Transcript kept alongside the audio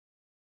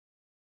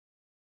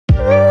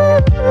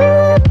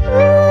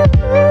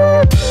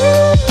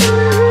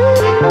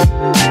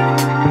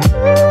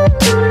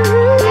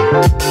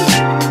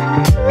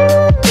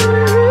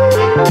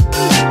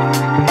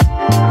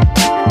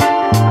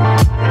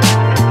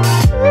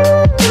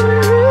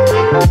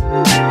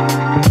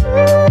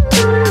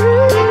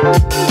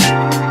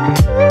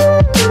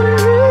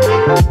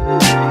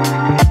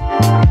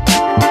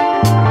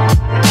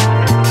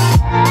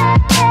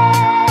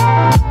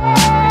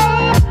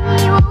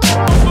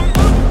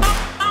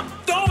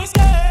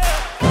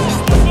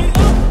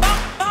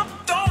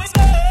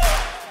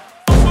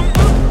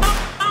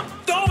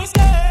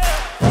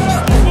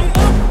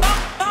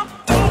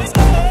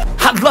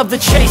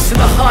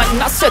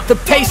the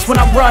pace when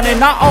I'm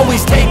running. I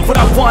always take what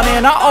I want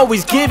and I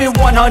always give it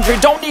 100.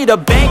 Don't need a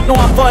bank, no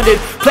I'm funded.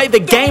 Play the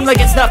game like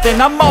it's nothing.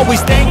 I'm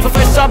always thankful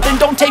for something.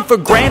 Don't take for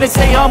granted,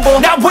 stay humble.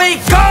 Now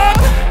wake up!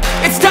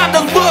 It's time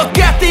to look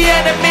at the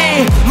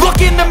enemy. Look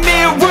in the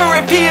mirror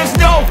if he is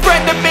no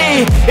friend to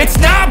me. It's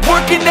not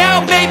working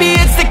out, maybe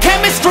it's the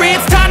chemistry.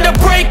 It's time to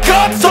break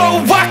up so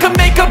I can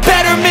make a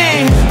better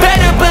me.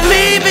 Better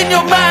believe in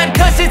your mind,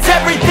 cause it's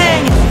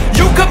everything.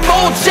 You can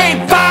mold,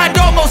 shape, find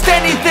almost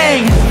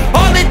anything.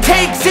 All it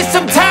takes is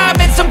some time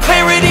and some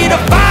clarity to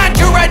find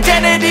your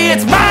identity.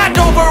 It's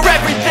mind over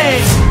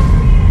everything.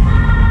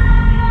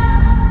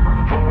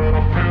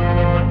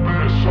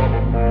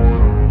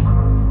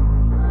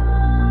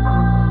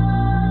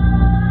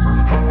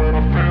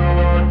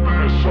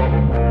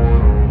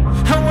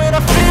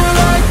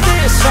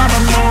 I'm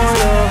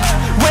immortal.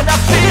 When I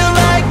feel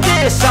like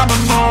this, I'm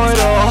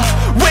immortal.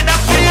 When I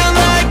feel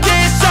like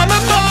this, I'm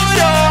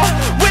immortal.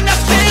 When I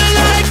feel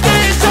like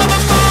this, I'm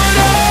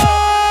immortal.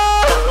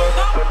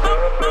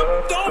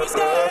 Don't be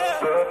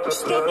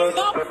scared.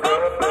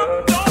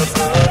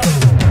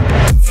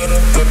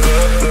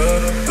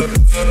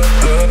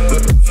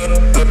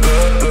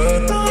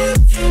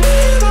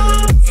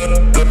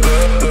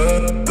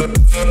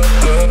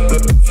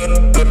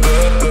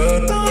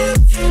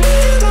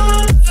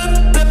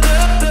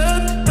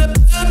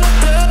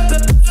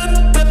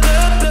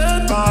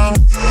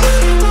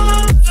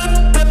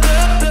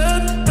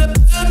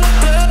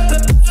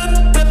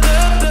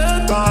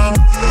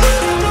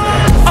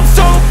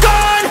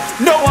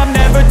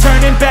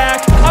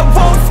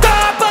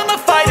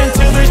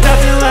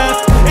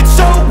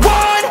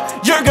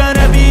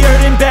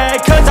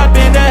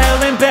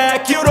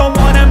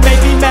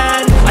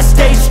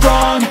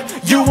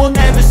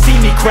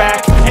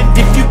 Crack. And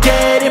if you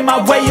get in my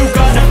way, you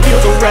gonna feel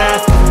the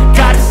wrath.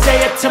 Gotta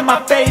say it to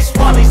my face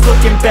while he's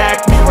looking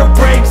back. Mirror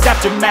breaks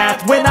after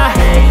math. When